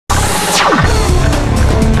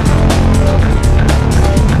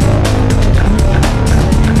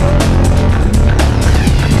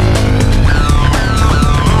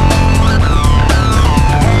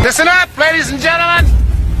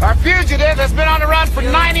been on the run for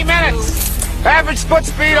 90 minutes. Average foot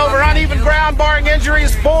speed over uneven ground barring injury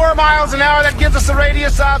is 4 miles an hour. That gives us a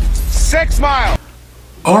radius of 6 miles.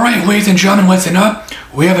 Alright, ladies and gentlemen, listen up.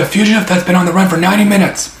 We have a fugitive that's been on the run for 90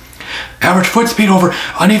 minutes. Average foot speed over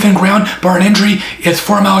uneven ground barring injury is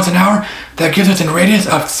 4 miles an hour. That gives us a radius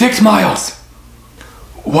of 6 miles.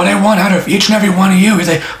 What I want out of each and every one of you is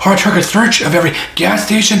a hard target search of every gas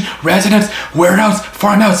station, residence, warehouse,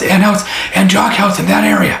 farmhouse, hen house, and jock house in that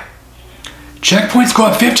area. Checkpoints go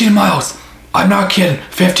up 15 miles. I'm not kidding,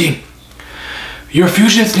 15. Your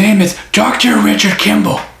fugitive's name is Dr. Richard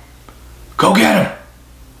Kimball. Go get him.